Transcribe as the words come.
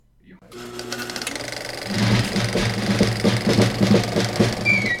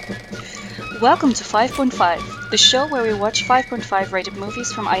Welcome to 5.5, the show where we watch 5.5 rated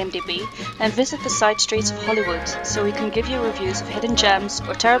movies from IMDb and visit the side streets of Hollywood so we can give you reviews of hidden gems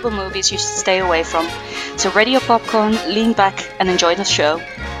or terrible movies you should stay away from. So ready your popcorn, lean back and enjoy the show.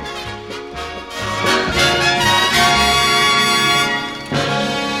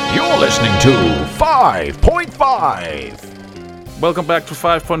 You're listening to 5.5. Welcome back to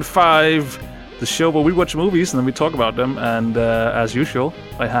 5.5. The show where we watch movies and then we talk about them, and as usual,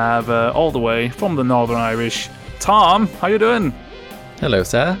 I have all the way from the Northern Irish, Tom. How you doing? Hello,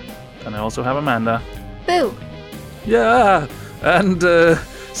 sir. And I also have Amanda. Boo! Yeah, and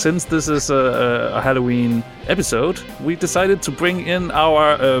since this is a Halloween episode, we decided to bring in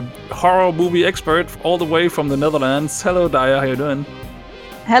our horror movie expert all the way from the Netherlands. Hello, Daya. How you doing?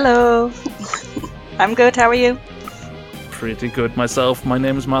 Hello. I'm good. How are you? Pretty good myself. My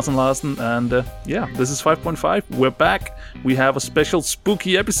name is Martin Larsen, and this is 5.5. We're back. We have a special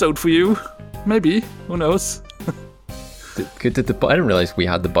spooky episode for you. Maybe. Who knows? I didn't realize we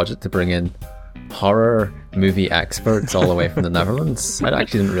had the budget to bring in horror movie experts all the way from the Netherlands. I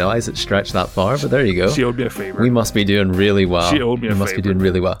actually didn't realize it stretched that far, but there you go. She owed me a favor. We must be doing really well. She owed me a favor. We must be doing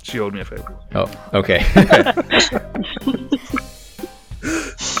really well. She owed me a favor. Oh, okay.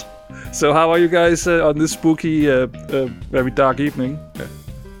 So how are you guys on this spooky, very dark evening?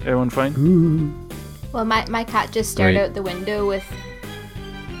 Everyone fine? Ooh. Well, my cat just stared out the window with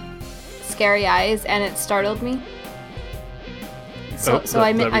scary eyes, and it startled me. So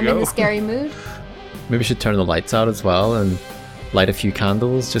I'm in the scary mood. Maybe we should turn the lights out as well and light a few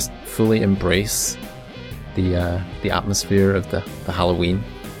candles. Just fully embrace the atmosphere of the Halloween.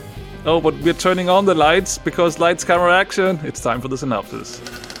 Oh, but we're turning on the lights because lights, camera, action. It's time for the synopsis.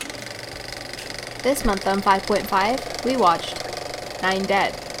 This month on 5.5, we watched 9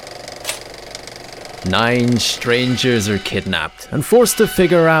 Dead. 9 strangers are kidnapped and forced to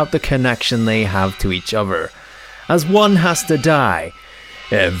figure out the connection they have to each other, as one has to die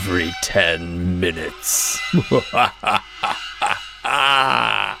every 10 minutes.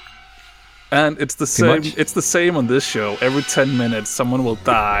 And it's the same. It's the same on this show. Every 10 minutes, someone will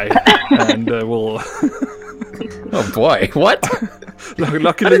die, and will. Oh boy! What?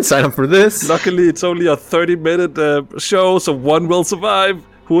 Luckily, I didn't sign up for this. Luckily, it's only a 30-minute show, so one will survive.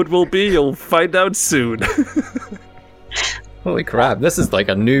 Who it will be, you'll find out soon. Holy crap! This is like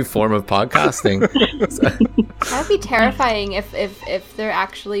a new form of podcasting. That'd be terrifying if there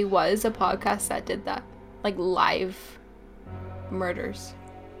actually was a podcast that did that, like live murders,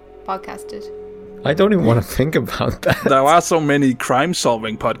 podcasted. I don't even want to think about that. There are so many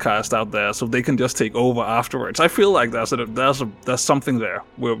crime-solving podcasts out there, so they can just take over afterwards. I feel like there's something there.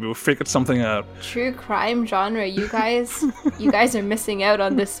 We'll figured something out. True crime genre, you guys are missing out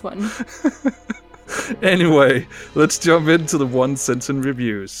on this one. Anyway, let's jump into the one sentence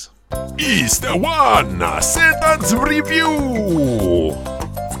reviews. Is the one sentence review.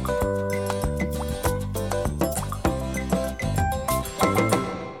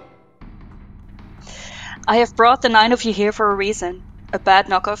 I have brought the 9 of you here for a reason. A bad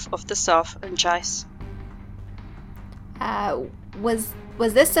knockoff of the Saw franchise. Was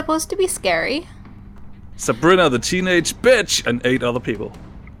this supposed to be scary? Sabrina the Teenage Bitch and 8 other people.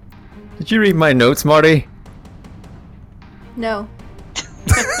 Did you read my notes, Marty? No.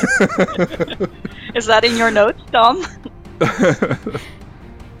 Is that in your notes, Tom?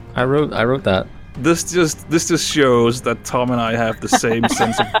 I wrote that. This just shows that Tom and I have the same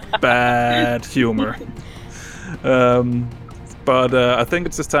sense of bad humor. But I think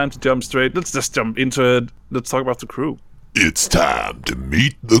it's just time to jump straight. Let's just jump into it. Let's talk about the crew. It's time to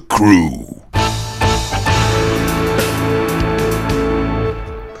meet the crew.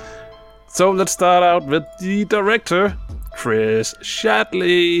 So let's start out with the director, Chris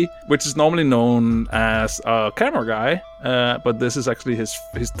Shadley, which is normally known as a camera guy, but this is actually his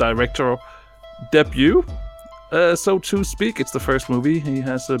director debut, so to speak. It's the first movie he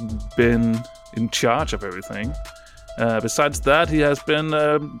has been in charge of everything. Besides that, he has been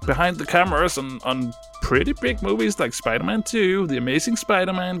behind the cameras on pretty big movies like Spider-Man 2, The Amazing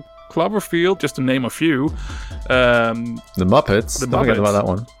Spider-Man, Cloverfield, just to name a few. The Muppets. Don't forget about that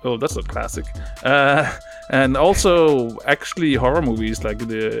one. Oh, that's a classic. And also, actually, horror movies like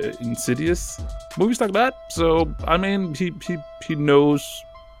the Insidious, movies like that. So, I mean, he knows.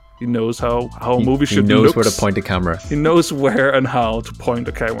 He knows how a movie should look. He knows where to point the camera. He knows where and how to point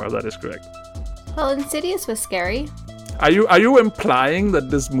the camera. That is correct. Well, Insidious was scary. Are you implying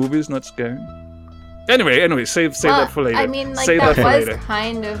that this movie is not scary? Anyway, save that for later. I mean, like, that was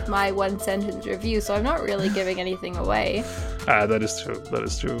kind of my one sentence review, so I'm not really giving anything away. That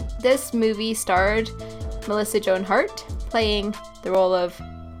is true. This movie starred Melissa Joan Hart playing the role of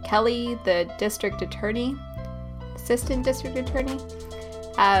Kelly, the assistant district attorney.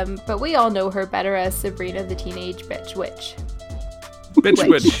 But we all know her better as Sabrina the Teenage Bitch Witch. Bitch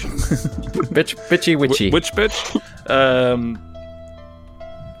witch. Bitchy witchy. Which bitch?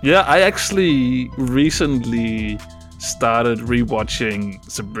 Yeah, I actually recently started rewatching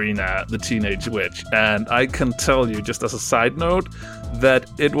Sabrina the Teenage Witch, and I can tell you, just as a side note, that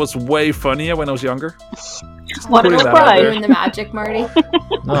it was way funnier when I was younger. What a Putting that out surprise! there. Ruin the magic, Marty.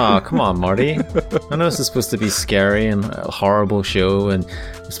 Oh, come on, Marty. I know this is supposed to be scary and a horrible show, and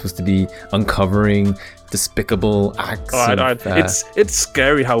we're supposed to be uncovering despicable acts. Alright, of, it's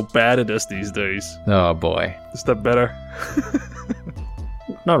scary how bad it is these days. Oh boy. Is that better?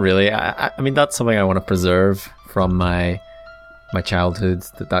 Not really. I mean, that's something I want to preserve from my childhood.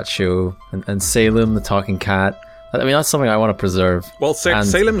 That show and Salem, the talking cat. I mean, that's something I want to preserve. Well, And-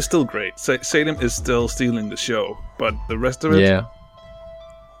 Salem is still great. Salem is still stealing the show, but the rest of it... Yeah.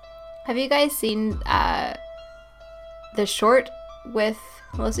 Have you guys seen the short with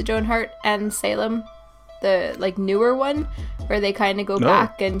Melissa Joan Hart and Salem? The newer one where they kind of go No.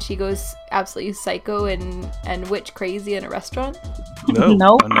 back and she goes absolutely psycho and witch crazy in a restaurant. No,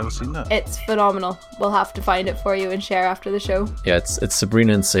 No. I've never seen that. It's phenomenal. We'll have to find it for you and share after the show. Yeah, it's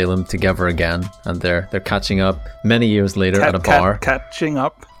Sabrina and Salem together again, and they're catching up many years later at a bar. Catching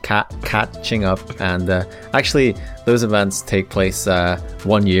up. Catching up, and actually those events take place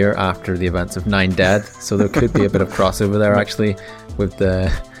 1 year after the events of 9 Dead, so there could be a bit of crossover there actually with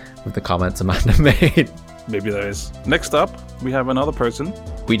the comments Amanda made. Maybe there is. Next up, we have another person.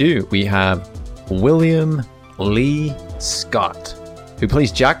 We do. We have William Lee Scott, who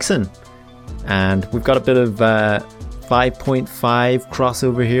plays Jackson, and we've got a bit of 5.5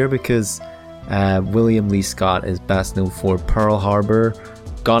 crossover here because William Lee Scott is best known for Pearl Harbor,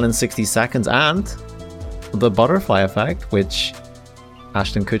 Gone in 60 Seconds, and The Butterfly Effect, which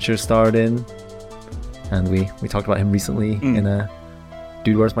Ashton Kutcher starred in, and we talked about him recently in a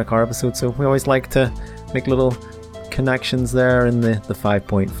Dude, Where's My Car episode, so we always like to make little connections there in the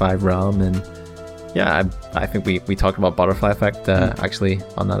 5.5 realm. And yeah, I think we talked about Butterfly Effect actually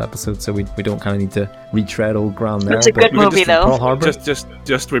on that episode, so we don't kind of need to retread old ground there. It's a good but movie, though. Pearl Harbor,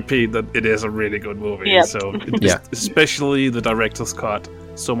 Just repeat that it is a really good movie. Yep. So Yeah. especially the director's cut,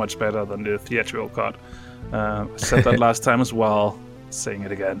 so much better than the theatrical cut. I said that last time as well. Saying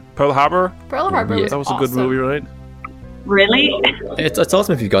it again. Pearl Harbor. Pearl Harbor Yeah. was That was awesome. a good movie, right? Really? it's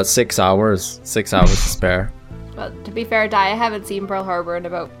awesome if you've got 6 hours to spare. Well, to be fair, Di, I haven't seen Pearl Harbor in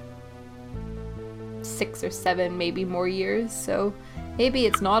about 6 or 7, maybe more years, so maybe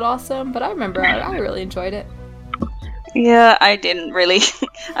it's not awesome, but I remember I really enjoyed it. Yeah, I didn't really.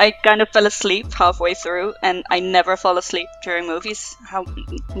 I kind of fell asleep halfway through, and I never fall asleep during movies,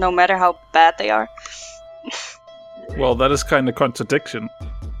 no matter how bad they are. Well, that is kind of contradiction.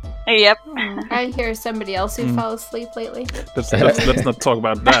 Yep. I hear somebody else who fell asleep lately. Let's not talk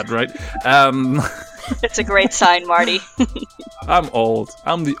about that, right? It's a great sign, Marty. I'm old.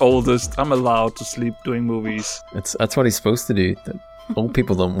 I'm the oldest. I'm allowed to sleep doing movies. That's what he's supposed to do. Old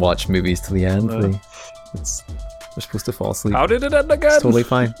people don't watch movies till the end. No. They're supposed to fall asleep. How did it end again? It's totally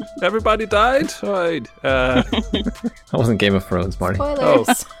fine. Everybody died? Right. That wasn't Game of Thrones, Marty.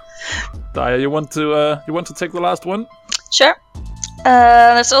 Spoilers. Daya, you want to take the last one? Sure.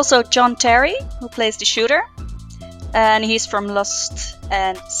 There's also John Terry, who plays the shooter. And he's from Lost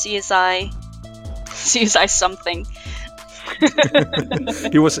and CSI something.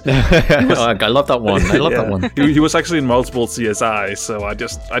 He was I love that one. I love yeah. that one. He was actually in multiple CSI, so I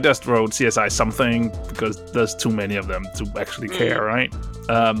just wrote CSI something because there's too many of them to actually care, right?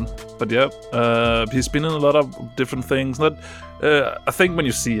 But yeah, he's been in a lot of different things. I think when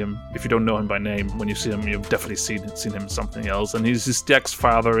you see him, if you don't know him by name, when you see him, you've definitely seen him in something else. And he's Jack's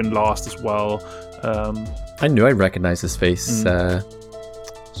father in Lost as well. I knew I'd recognize his face. I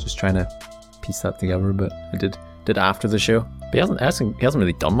was just trying to piece that together, but I did after the show. But he hasn't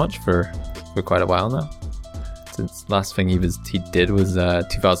really done much for quite a while now. Since last thing he did was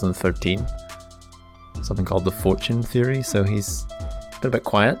 2013, something called The Fortune Theory. So he's been a bit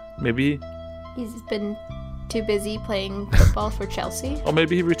quiet. Maybe, He's been too busy playing football for Chelsea. or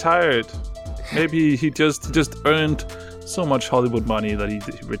maybe he retired. Maybe he just earned so much Hollywood money that he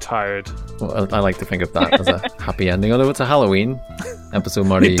retired. Well, I like to think of that as a happy ending. Although it's a Halloween episode,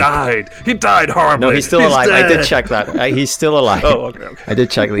 Marty. He died. He died horribly. No, he's still alive. I dead. did check that. He's still alive. Oh, okay. I did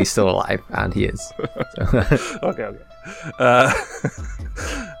check that he's still alive, and he is. So. Okay.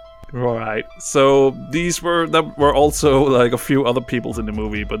 Right. So these were also like a few other peoples in the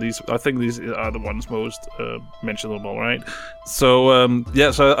movie, but I think these are the ones most mentionable, right? So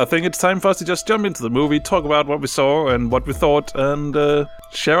so I think it's time for us to just jump into the movie, talk about what we saw and what we thought, and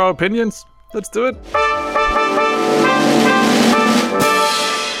share our opinions. Let's do it.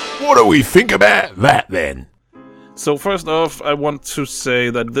 What do we think about that then? So first off, I want to say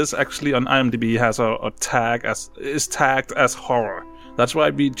that this actually on IMDb has a tag is tagged as horror. That's why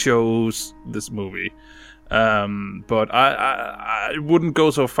we chose this movie. But I wouldn't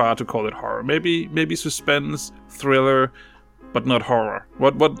go so far to call it horror. Maybe suspense, thriller, but not horror.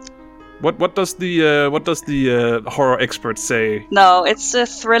 What does the horror expert say? No, it's a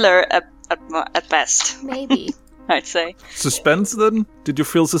thriller at best. Maybe. I'd say. Suspense then? Did you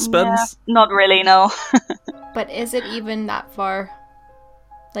feel suspense? Yeah, not really, no. But is it even that far?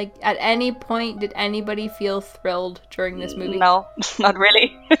 Like, at any point, did anybody feel thrilled during this movie? No, not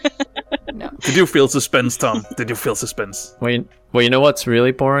really. No. Did you feel suspense, Tom? Did you feel suspense? Well, you know what's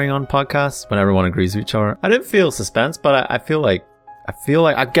really boring on podcasts? When everyone agrees with each other. I didn't feel suspense, but I feel like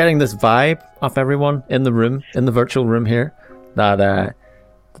I'm getting this vibe off everyone in the room, in the virtual room here, that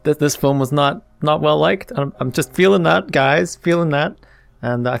this film was not well liked. I'm just feeling that, guys, feeling that,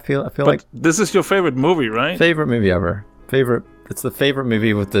 and I feel But like this is your favorite movie, right? favorite movie ever. It's the favorite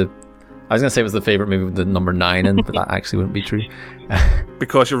movie with the. I was gonna say it was the favorite movie with the number 9 in, but that actually wouldn't be true.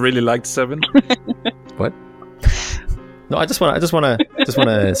 Because you really liked 7. What? No, I just want to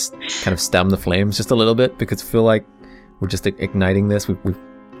kind of stem the flames just a little bit, because I feel like we're just igniting this. We've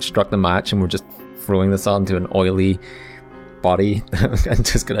struck the match and we're just throwing this onto an oily body and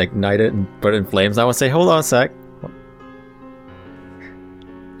just gonna ignite it and burn it in flames. I want to say, hold on a sec.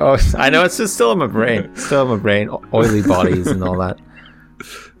 Oh, I know, it's just still in my brain. Oily bodies and all that.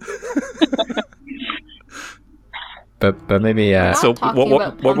 but maybe. So talking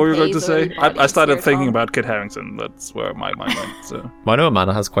about what were you going to Pompey's say? oily I bodies started here, thinking Tom. about Kit Harington. That's where my mind went. So I know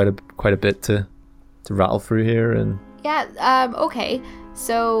Amanda has quite a bit to rattle through here, and Yeah, okay.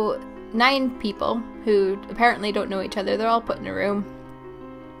 So, 9 people who apparently don't know each other, they're all put in a room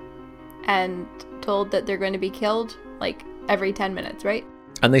and told that they're going to be killed, like, every 10 minutes, right?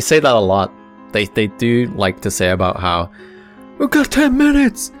 they say that a lot. They do like to say about how we've got 10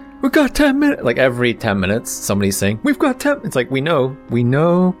 minutes. We've got 10 minutes. Like every 10 minutes, somebody's saying we've got 10. It's like we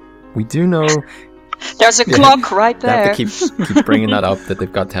do know. There's a clock right They have there. to keep bringing that up, that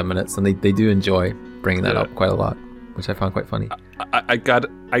they've got 10 minutes, and they do enjoy bringing that up quite a lot, which I found quite funny. I got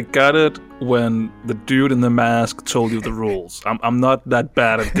it when the dude in the mask told you the rules. I'm not that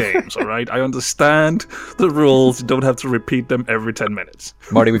bad at games, all right? I understand the rules. You don't have to repeat them every 10 minutes.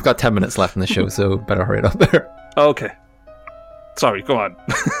 Marty, we've got 10 minutes left in the show, so better hurry it up there. Okay. Sorry, go on.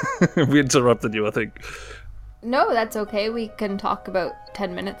 We interrupted you, I think. No, that's okay. We can talk about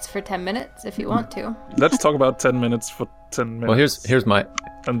 10 minutes for 10 minutes if you want to. Let's talk about 10 minutes for 10 minutes. Well, here's my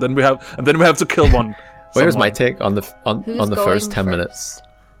and then we have to kill one. Well, here's my someone. take on the Who's on the first going 10 first? minutes.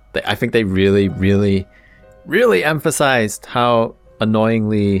 I think they really, really, really emphasized how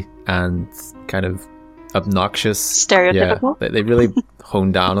annoyingly and kind of obnoxious. Stereotypical? Yeah, they really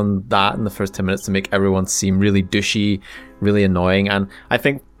honed down on that in the first 10 minutes to make everyone seem really douchey, really annoying. And I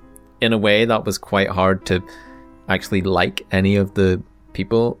think in a way that was quite hard to actually like any of the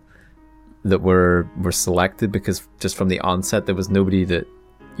people that were selected, because just from the onset there was nobody that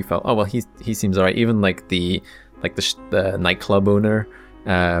you felt, oh well, he seems alright. Even like the nightclub owner.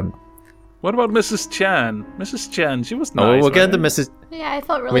 What about Mrs. Chan? Mrs. Chan, she was nice. Oh, we'll get right? into Mrs. Yeah, I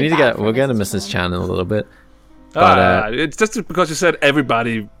felt really We need to bad get for we'll get into Mrs. Mrs. Chan in a little bit. It's just because you said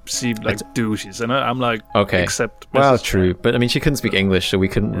everybody seemed like douches, and I'm like, Okay. except Mrs. Well, Chan. true, but I mean, she couldn't speak English, so we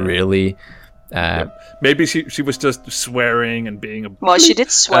couldn't really. Maybe she was just swearing and being a. Well, she did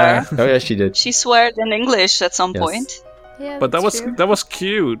swear. Oh yeah, she did. She swore in English at some Yes. point. Yeah, But that's that true. was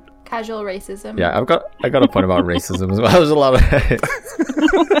cute. Casual racism. Yeah, I got a point about racism as well. There's a lot of.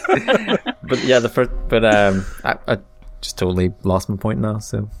 But yeah, I just totally lost my point now,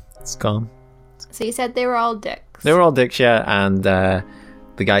 so it's gone. So you said they were all dicks. They were all dicks, yeah, and the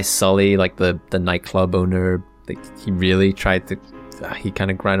guy Sully, like the nightclub owner, he really tried to. He kind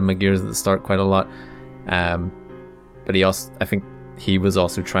of grinded my gears at the start quite a lot, but I think he was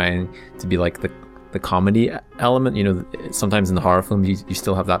also trying to be like the comedy element. You know, sometimes in the horror film you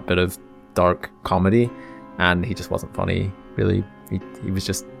still have that bit of dark comedy, and he just wasn't funny. Really, he was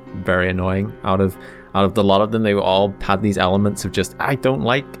just very annoying. Out of the lot of them, they all had these elements of just, I don't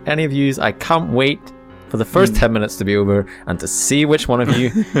like any of yous. I can't wait for the first 10 minutes to be over and to see which one of you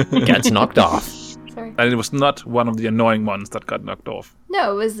gets knocked off. Sorry. And it was not one of the annoying ones that got knocked off.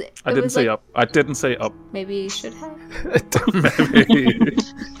 No, it was. I didn't say up. I didn't say up. Maybe you should have. Maybe.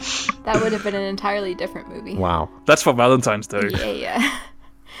 That would have been an entirely different movie. Wow. That's for Valentine's Day. Yeah.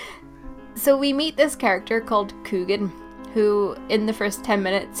 So we meet this character called Coogan, who, in the first 10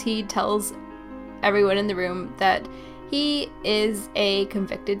 minutes, he tells everyone in the room that he is a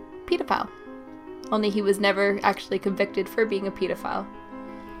convicted pedophile. Only he was never actually convicted for being a pedophile.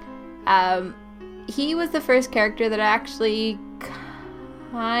 He was the first character that I actually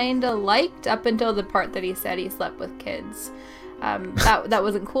kind of liked up until the part that he said he slept with kids. That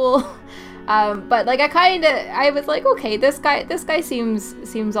wasn't cool. But like I was like, okay, this guy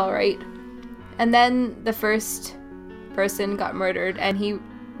seems all right. And then the first person got murdered, and he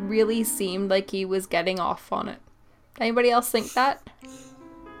really seemed like he was getting off on it. Anybody else think that?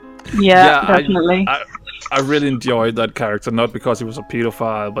 Yeah, definitely. I really enjoyed that character, not because he was a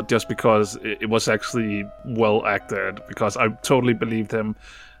pedophile, but just because it was actually well acted, because I totally believed him.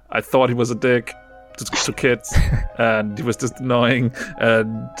 I thought he was a dick to kids, and he was just annoying,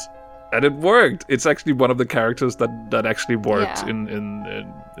 and it worked. It's actually one of the characters that actually worked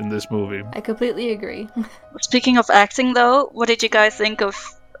in this movie. I completely agree. Speaking of acting, though, what did you guys think of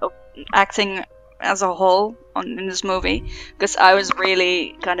acting as a whole in this movie? Because I was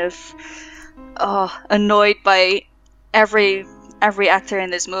really kind of annoyed by every actor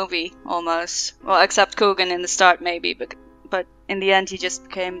in this movie, almost. Well, except Coogan in the start, maybe, but in the end, he just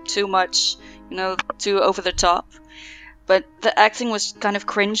became too much, too over the top. But the acting was kind of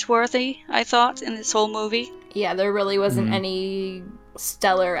cringeworthy, I thought, in this whole movie. Yeah, there really wasn't any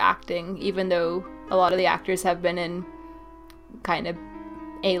stellar acting, even though a lot of the actors have been in kind of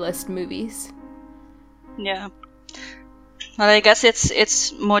A-list movies. Yeah. Well, I guess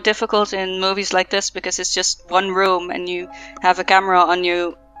it's more difficult in movies like this because it's just one room and you have a camera on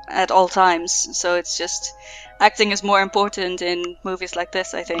you at all times. So it's just acting is more important in movies like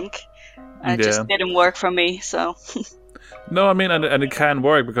this, I think. And it just didn't work for me, so... No, I mean, and it can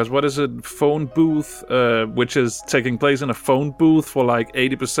work, because what is it? Phone booth, which is taking place in a phone booth for like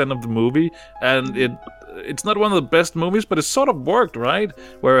 80% of the movie, and it's not one of the best movies, but it sort of worked, right?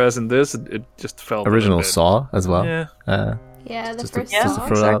 Whereas in this, it just felt original Saw as well. Yeah. Yeah, the just first to Saw.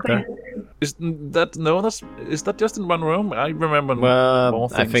 throw that out there. Is that just in one room? I remember more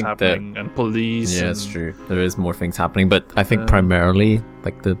I things think happening and police. Yeah, and... it's true. There is more things happening, but I think primarily,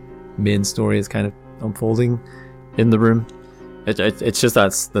 like, the main story is kind of unfolding in the room. It's just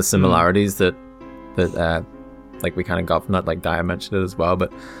that's the similarities that like we kind of got from that. Like Daya mentioned it as well,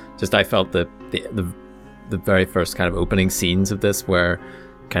 but just I felt that the very first kind of opening scenes of this, where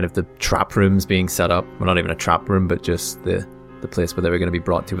kind of the trap rooms being set up, well, not even a trap room, but just the place where they were going to be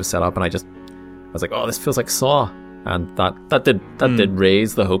brought to was set up, and I was like, oh, this feels like Saw, and that did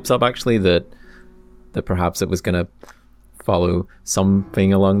raise the hopes up, actually, that perhaps it was going to follow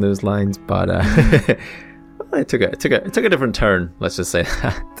something along those lines, but it took a different turn. Let's just say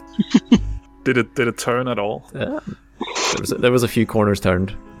that. Did it turn at all? Yeah. There was a few corners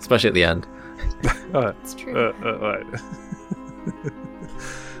turned, especially at the end. It's true. Right.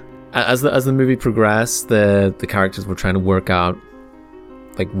 As the movie progressed, the characters were trying to work out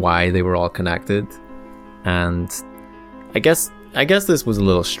like why they were all connected, and I guess this was a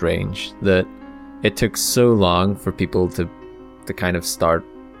little strange that it took so long for people to kind of start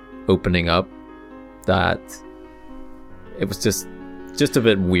opening up, that it was just a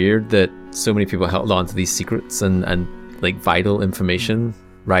bit weird that so many people held on to these secrets and like vital information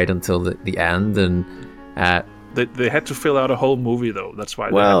right until the end, and they had to fill out a whole movie, though. That's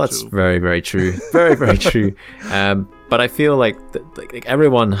why. That's very, very true. Very, very true. But I feel like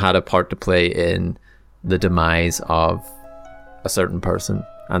everyone had a part to play in the demise of a certain person,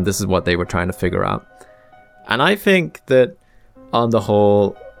 and this is what they were trying to figure out. And I think that on the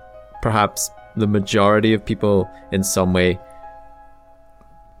whole, perhaps the majority of people in some way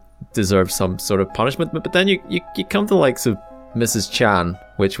deserve some sort of punishment. But then you come to the likes of Mrs. Chan,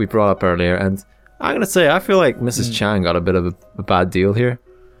 which we brought up earlier, and I'm gonna say I feel like Mrs. Chan got a bit of a bad deal here,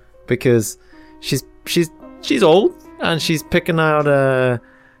 because she's old and she's picking out a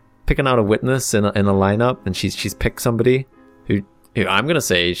witness in a lineup, and she's picked somebody who I'm gonna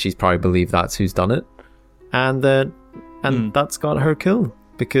say she's probably believed that's who's done it, and that's got her killed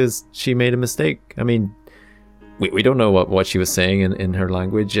because she made a mistake. I mean, we don't know what she was saying in her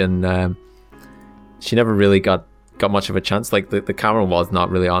language, and she never really got much of a chance. Like the camera was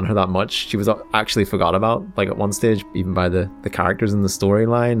not really on her that much. She was actually forgot about, like, at one stage, even by the characters in the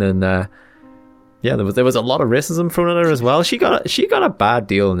storyline, and there was a lot of racism thrown at her as well. She got a bad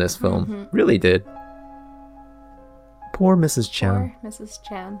deal in this film. Really did. Poor Mrs. Chan. Poor Mrs.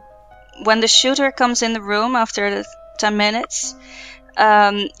 Chan. when the shooter comes in the room after the 10 minutes,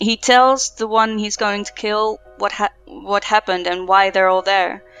 he tells the one he's going to kill what happened and why they're all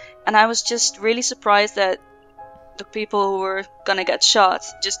there. And I was just really surprised that the people who were gonna get shot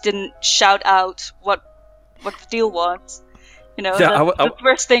just didn't shout out what the deal was. You know, the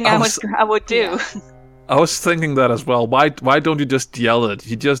first thing I would do. Yeah. I was thinking that as well. Why don't you just yell it?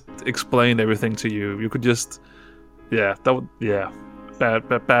 He just explained everything to you. You could just, bad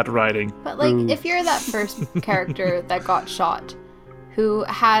writing. But like, if you're that first character that got shot, who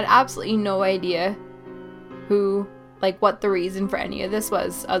had absolutely no idea what the reason for any of this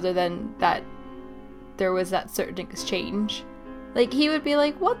was, other than that there was that certain exchange, like, he would be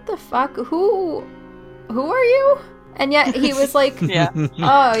like, what the fuck? Who are you? And yet he was like, Yeah.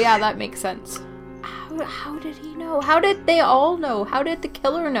 oh yeah, that makes sense. How did he know? How did they all know? How did the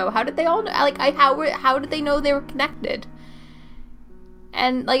killer know? How did they all know? Like, how did they know they were connected?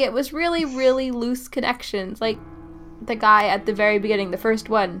 And like, it was really, really loose connections. Like, the guy at the very beginning, the first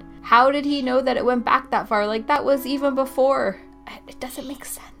one, how did he know that it went back that far? Like, that was even before. It doesn't make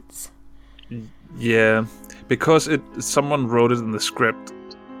sense. Yeah, because someone wrote it in the script.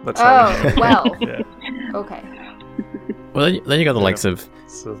 That's how well. Yeah. Okay. Well, then you got the likes of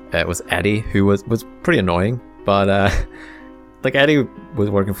it was Eddie, who was pretty annoying, but like, Eddie was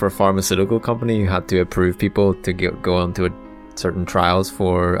working for a pharmaceutical company who had to approve people to go on to certain trials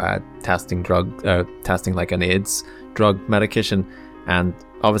for testing like an AIDS drug medication, and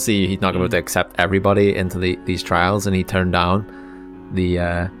obviously he's not going to accept everybody into these trials, and he turned down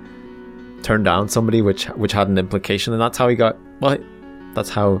somebody which had an implication, and that's how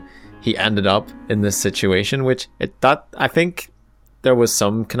he ended up in this situation. I think there was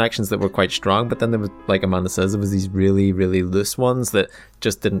some connections that were quite strong, but then there was, like Amanda says, there was these really, really loose ones that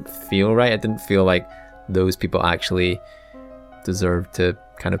just didn't feel right. It didn't feel like those people actually deserved to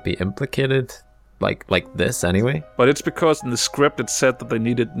kind of be implicated like this anyway. But it's because in the script it said that they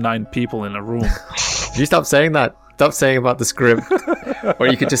needed 9 people in a room. You stop saying that. Stop saying about the script. Or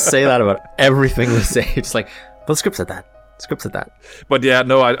you could just say that about everything we say. It's like, well, the script said that. But yeah,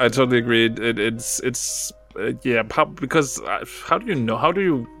 no, I totally agree. Because how do you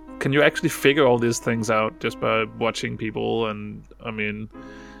know? Can you actually figure all these things out just by watching people? And I mean,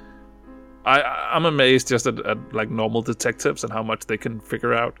 I'm amazed just at like normal detectives and how much they can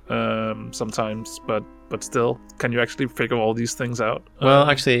figure out sometimes. But still, can you actually figure all these things out? Well,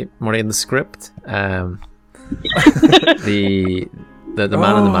 actually, Marty, in the script, the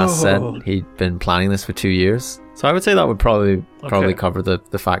man in the mask said he'd been planning this for 2 years. So I would say that would probably cover the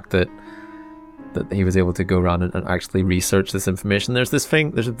fact that he was able to go around and actually research this information. There's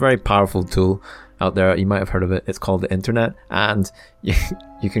a very powerful tool out there. You might have heard of it. It's called the internet, and you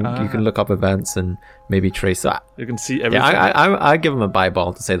can look up events and maybe trace that. You can see everything. Yeah, I give him a buy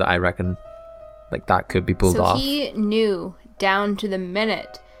ball to say that I reckon like that could be pulled off. So he knew down to the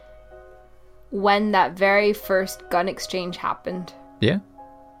minute when that very first gun exchange happened. Yeah.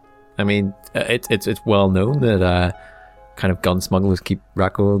 I mean, it's well known that kind of gun smugglers keep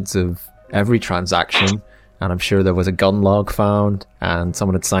records of every transaction, and I'm sure there was a gun log found, and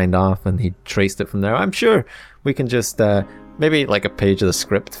someone had signed off, and he traced it from there. I'm sure we can just maybe like a page of the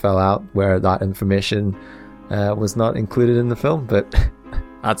script fell out where that information was not included in the film, but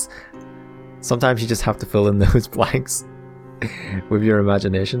that's sometimes you just have to fill in those blanks with your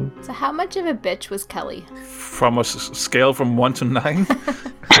imagination. So how much of a bitch was Kelly? From a scale from 1 to 9?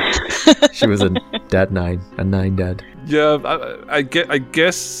 She was a dead 9, a 9 dead. Yeah, I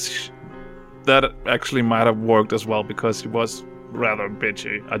guess that actually might have worked as well, because she was rather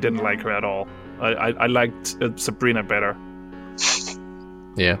bitchy. I didn't like her at all. I liked Sabrina better.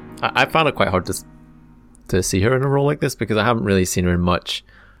 Yeah, I found it quite hard to see her in a role like this, because I haven't really seen her in much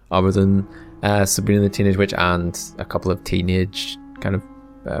other than Sabrina the Teenage Witch and a couple of teenage kind of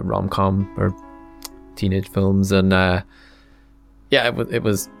rom-com or teenage films, and it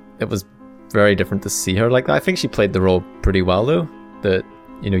was very different to see her like that. I think she played the role pretty well, though. That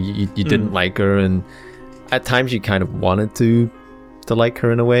you didn't like her, and at times you kind of wanted to like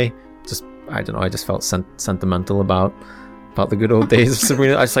her in a way. Just, I don't know, I just felt sentimental about the good old days of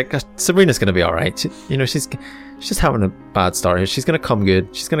Sabrina. I was like, Sabrina's gonna be all right. She's just having a bad start here. She's gonna come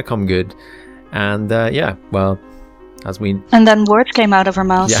good. And well, and then words came out of her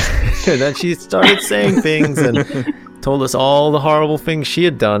mouth. Yeah, and then she started saying things and told us all the horrible things she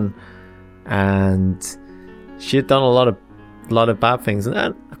had done, and she had done a lot of bad things, and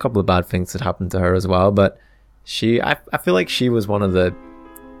a couple of bad things that happened to her as well. But I feel like she was one of the,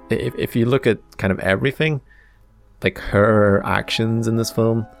 if you look at kind of everything, like her actions in this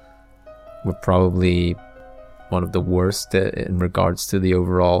film were probably one of the worst in regards to the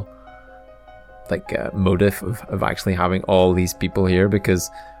overall motive of actually having all these people here, because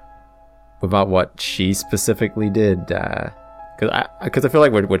without what she specifically did, because I feel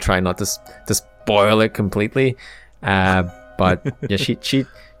like we're trying not to spoil it completely, but yeah, she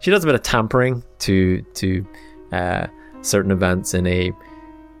does a bit of tampering to certain events in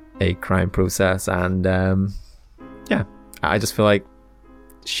a crime process, and yeah, I just feel like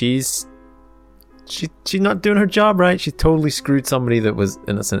she's not doing her job right. She totally screwed somebody that was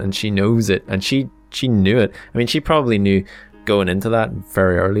innocent, and she knows it, and she knew it. I mean, she probably knew going into that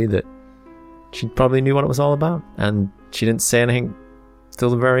very early that she probably knew what it was all about, and she didn't say anything till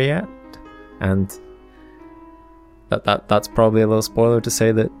the very end. And that's probably a little spoiler to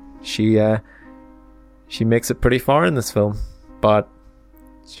say that she makes it pretty far in this film, but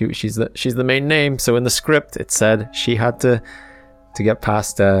she's the main name. So in the script it said she had to get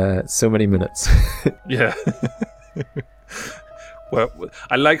past so many minutes. Yeah. Well,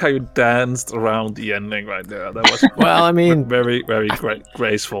 I like how you danced around the ending right there. That was well, I mean, very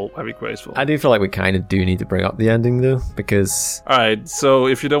graceful, very graceful. I do feel like we kind of do need to bring up the ending though, because all right. So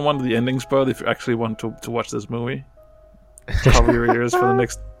if you don't want the ending spoiled, if you actually want to watch this movie, cover your ears for the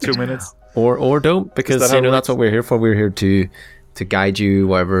next 2 minutes, or don't, because that's what we're here for. We're here to guide you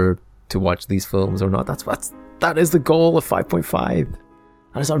whether to watch these films or not. That is the goal of 5.5.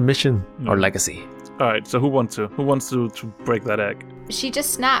 That is our mission, our legacy. All right, so who wants to break that egg? She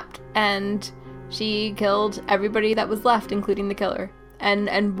just snapped, and she killed everybody that was left, including the killer.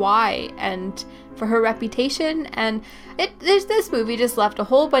 And why? And for her reputation. And this movie just left a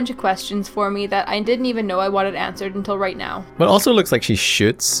whole bunch of questions for me that I didn't even know I wanted answered until right now. But it also looks like she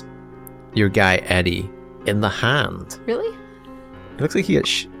shoots your guy Eddie in the hand. Really? It looks like he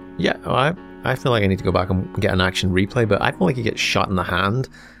gets I feel like I need to go back and get an action replay, but I feel like he gets shot in the hand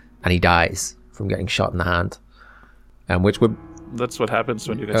and he dies from getting shot in the hand. And which would... That's what happens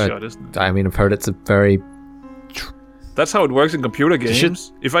when you get shot, isn't it? I mean, I've heard it's a very... That's how it works in computer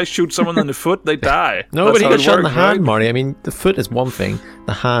games. If I shoot someone in the foot, they die. No, That's but he gets shot in the hand, right? Marty. I mean, the foot is one thing.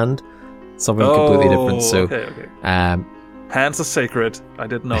 The hand, something completely different. So, okay. Hands are sacred. I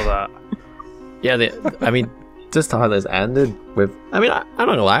didn't know that. Yeah, I mean... Just how this ended with, I mean, I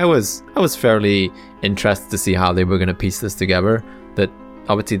don't know, I was fairly interested to see how they were going to piece this together. That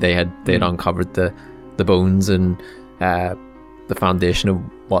obviously they had uncovered the bones and the foundation of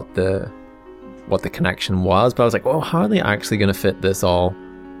what the connection was. But I was like, well, how are they actually going to fit this all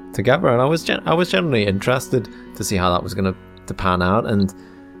together? And I was generally interested to see how that was going to pan out. And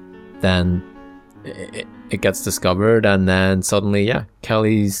then it gets discovered, and then suddenly, yeah,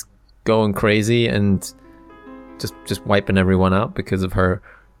 Kelly's going crazy and just wiping everyone out because of her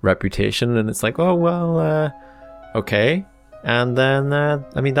reputation. And it's like, oh well, okay. And then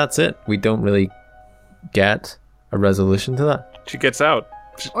I mean, that's it. We don't really get a resolution to that. She gets out.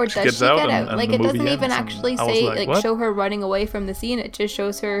 Or does she get out? And like, it doesn't even actually say, show her running away from the scene. It just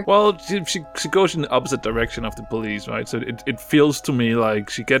shows her... Well, she goes in the opposite direction of the police, right? So it feels to me like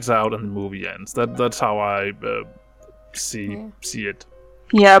she gets out and the movie ends. That's how I see it.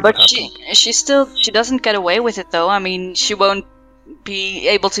 Yeah, but she doesn't get away with it, though. I mean, she won't be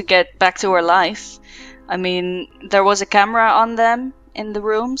able to get back to her life. I mean, there was a camera on them in the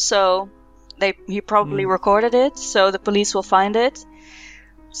room, so he probably recorded it, so the police will find it.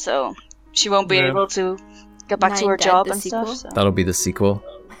 So she won't be able to get back to her job and stuff. So. That'll be the sequel.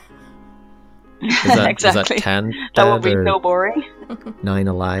 Exactly. Is that 10 that will be so boring. 9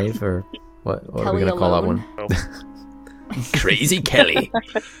 Alive, or what are we going to call that one? Crazy Kelly.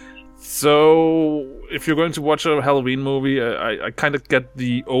 So, if you're going to watch a Halloween movie, I kind of get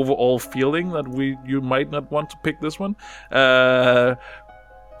the overall feeling that you might not want to pick this one. But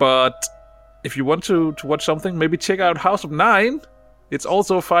if you want to watch something, maybe check out House of 9. It's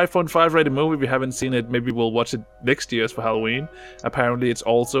also a 5.5 rated movie. If we haven't seen it, maybe we'll watch it next year for Halloween. Apparently, it's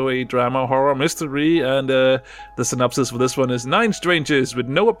also a drama, horror, mystery, and the synopsis for this one is 9 strangers with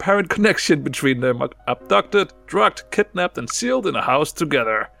no apparent connection between them are abducted, drugged, kidnapped, and sealed in a house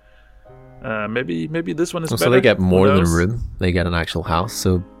together. Maybe this one is better. So they get more than a room. They get an actual house.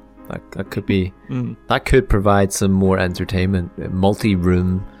 So that could be that could provide some more entertainment,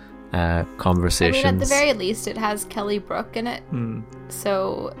 multi-room conversations. I mean, at the very least, it has Kelly Brook in it,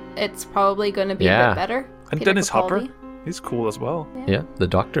 so it's probably going to be a bit better. And Peter Dennis Capaldi. Hopper, he's cool as well. Yeah, the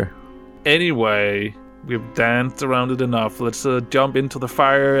Doctor. Anyway, we've danced around it enough. Let's jump into the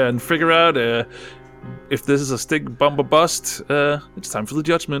fire and figure out if this is a stick, bump, or bust. It's time for the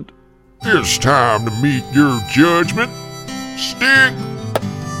judgment. It's time to meet your judgment. Stick,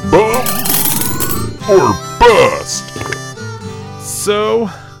 bump, or bust. So,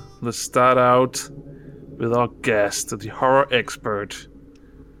 let's start out with our guest, the horror expert.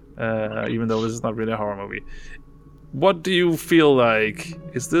 even though this is not really a horror movie. What do you feel like?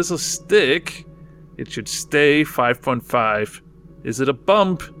 Is this a stick? It should stay 5.5. Is it a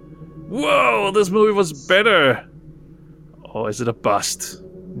bump? Whoa, this movie was better. Or is it a bust?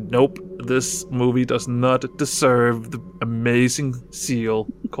 Nope, this movie does not deserve the amazing seal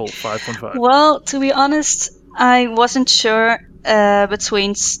called 5.5. Well, to be honest, I wasn't sure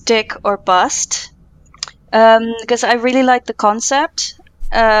between stick or bust. Because I really like the concept,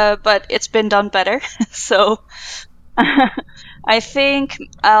 but it's been done better. So I think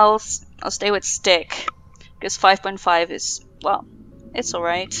I'll stay with stick. Because 5.5 is, well, it's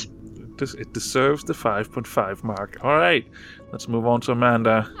alright. It deserves the 5.5 mark. All right, let's move on to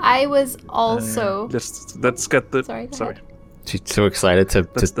Amanda. I was also. Let's get the. Sorry. She's so excited to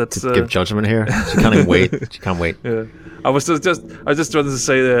give judgment here. She can't wait. She can't wait. Yeah, I was just wanted to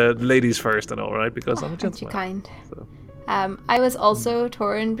say the ladies first and all, right? Because I'm a Aren't you gentleman. kind? So. I was also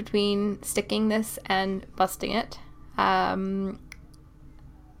torn between sticking this and busting it. I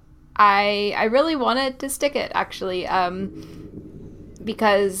really wanted to stick it, actually,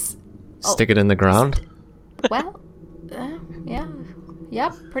 because... Stick it in the ground? Well,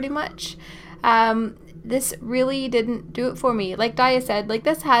 yeah, pretty much. This really didn't do it for me. Like Daya said, like,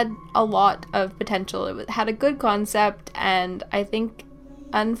 this had a lot of potential. It had a good concept, and I think,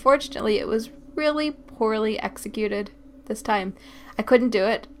 unfortunately, it was really poorly executed this time. I couldn't do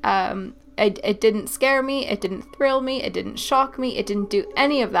it. It didn't scare me, it didn't thrill me, it didn't shock me, it didn't do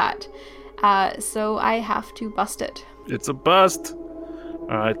any of that. So I have to bust it. It's a bust. All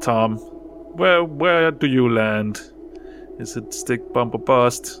right, Tom. Where do you land? Is it stick, bump, or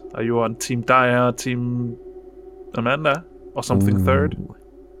bust? Are you on Team Daya, Team Amanda, or something third?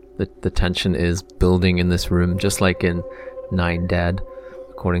 The tension is building in this room, just like in 9 Dead,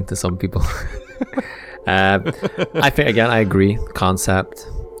 according to some people. I think, again, I agree. Concept,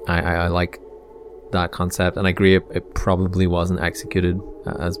 I like that concept, and I agree it probably wasn't executed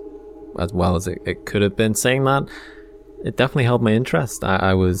as well as it could have been. Saying that, it definitely held my interest.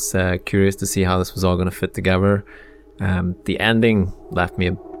 I was curious to see how this was all going to fit together. The ending left me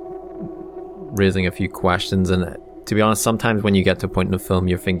raising a few questions, and to be honest, sometimes when you get to a point in a film,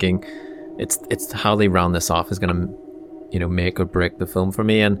 you're thinking it's how they round this off is going to, make or break the film for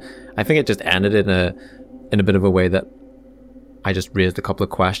me. And I think it just ended in a bit of a way that I just raised a couple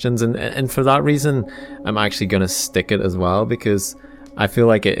of questions, and for that reason, I'm actually going to stick it as well, because I feel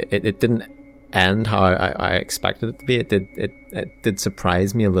like it didn't end how I expected it to be. It did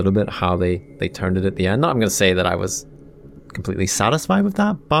surprise me a little bit how they turned it at the end. Not I'm going to say that I was completely satisfied with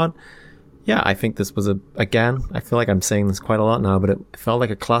that, but yeah, I think this was again, I feel like I'm saying this quite a lot now, but it felt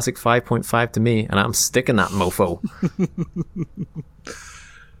like a classic 5.5 to me, and I'm sticking that mofo.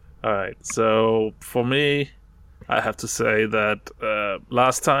 All right, so for me, I have to say that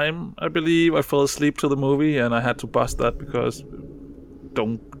last time, I believe I fell asleep to the movie, and I had to bust that because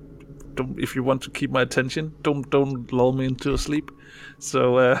don't if you want to keep my attention, don't lull me into a sleep.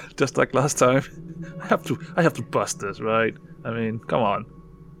 So just like last time, I have to bust this, right? I mean, come on.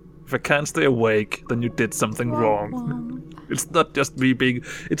 If I can't stay awake, then you did something wrong. It's not just me being.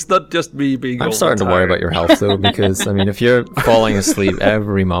 I'm starting to worry about your health though, because I mean, if you're falling asleep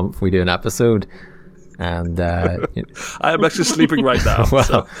every month, we do an episode. And I am actually sleeping right now. Well,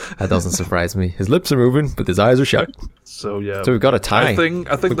 so. That doesn't surprise me. His lips are moving, but his eyes are shut. So yeah. So we've got a tie. I think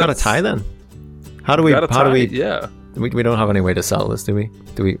we've got a tie then. How do we? Yeah. We don't have any way to sell this, do we?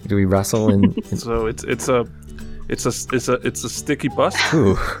 Do we wrestle in? So it's a sticky bust.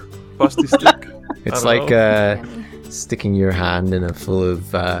 Ooh. Busty stick. It's like sticking your hand in a full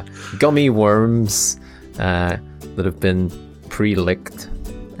of gummy worms that have been pre-licked.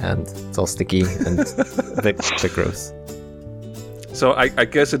 And it's all sticky and a bit gross. So I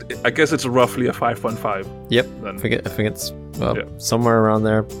guess it's roughly a 5.5. Yep. Then. I think it's somewhere around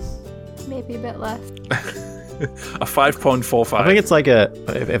there. Maybe a bit less. A 5.45. I think it's like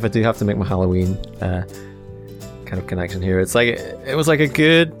if I do have to make my Halloween kind of connection here, it's like it was like a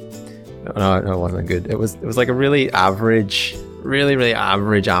good. No, it wasn't good. It was like a really average, really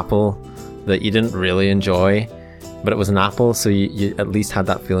average apple that you didn't really enjoy. But it was an apple, so you at least had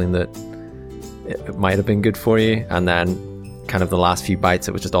that feeling that it might have been good for you. And then kind of the last few bites,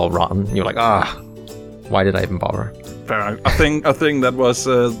 it was just all rotten. And you're like, why did I even bother? Fair. I think that was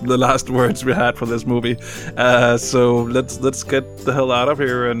the last words we had for this movie. So let's get the hell out of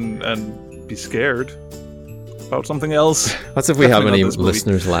here and be scared about something else. What's if we have any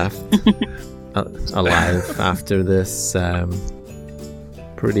listeners left alive after this?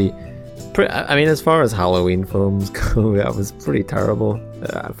 I mean, as far as Halloween films go, that was pretty terrible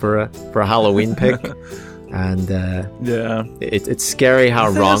for a Halloween pick. And Yeah. it's scary how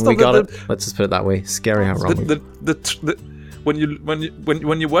The thing wrong is, we though, got the- it. Let's just put it that way. Scary how wrong we got it. When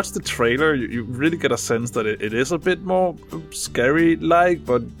you watch the trailer, you really get a sense that it is a bit more scary like,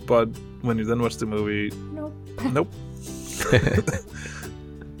 but when you then watch the movie, nope.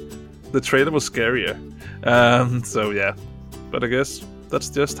 The trailer was scarier. So yeah, but I guess that's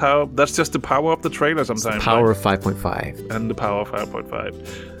just the power of the trailer sometimes. Power of 5.5. And the power of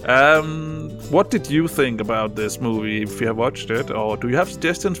 5.5. What did you think about this movie? If you have watched it, or do you have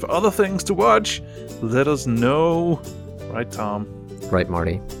suggestions for other things to watch? Let us know. Right, Tom? Right,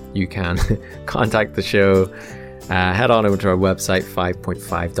 Marty. You can contact the show. Head on over to our website,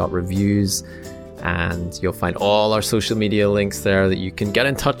 5.5.reviews, and you'll find all our social media links there that you can get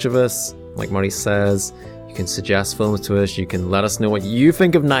in touch with us. Like Marty says, you can suggest films to us. You can let us know what you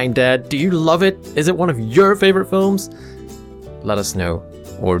think of Nine Dead. Do you love it? Is it one of your favorite films? Let us know.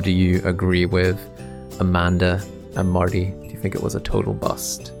 Or do you agree with Amanda and Marty? Do you think it was a total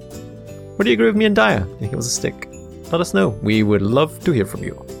bust? Or do you agree with me and Daya? Do you think it was a stick? Let us know. We would love to hear from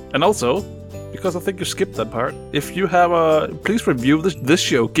you. And also, because I think you skipped that part, if you have please review this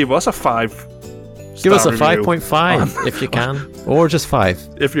show. Give us a 5. Give us a review 5.5 if you can. Or just 5.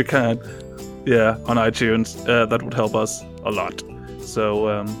 if you can. Yeah, on iTunes. That would help us a lot. So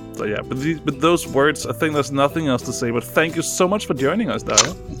yeah, with those words, I think there's nothing else to say. But thank you so much for joining us,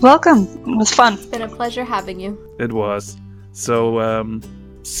 Daya. Welcome. It was fun. It's been a pleasure having you. It was. So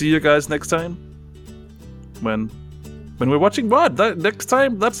see you guys next time. When we're watching what? Next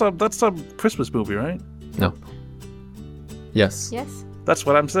time? That's a Christmas movie, right? No. Yes. Yes. That's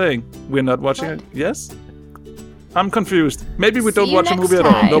what I'm saying. We're not watching What? it. Yes. I'm confused. Maybe we See don't you watch a next movie at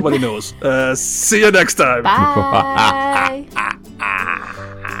all. time. Nobody knows. See you next time. Bye.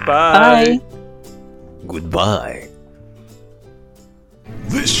 Bye. Goodbye.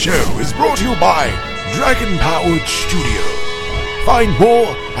 This show is brought to you by Dragon Powered Studio. Find more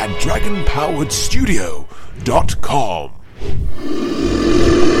at dragonpoweredstudio.com.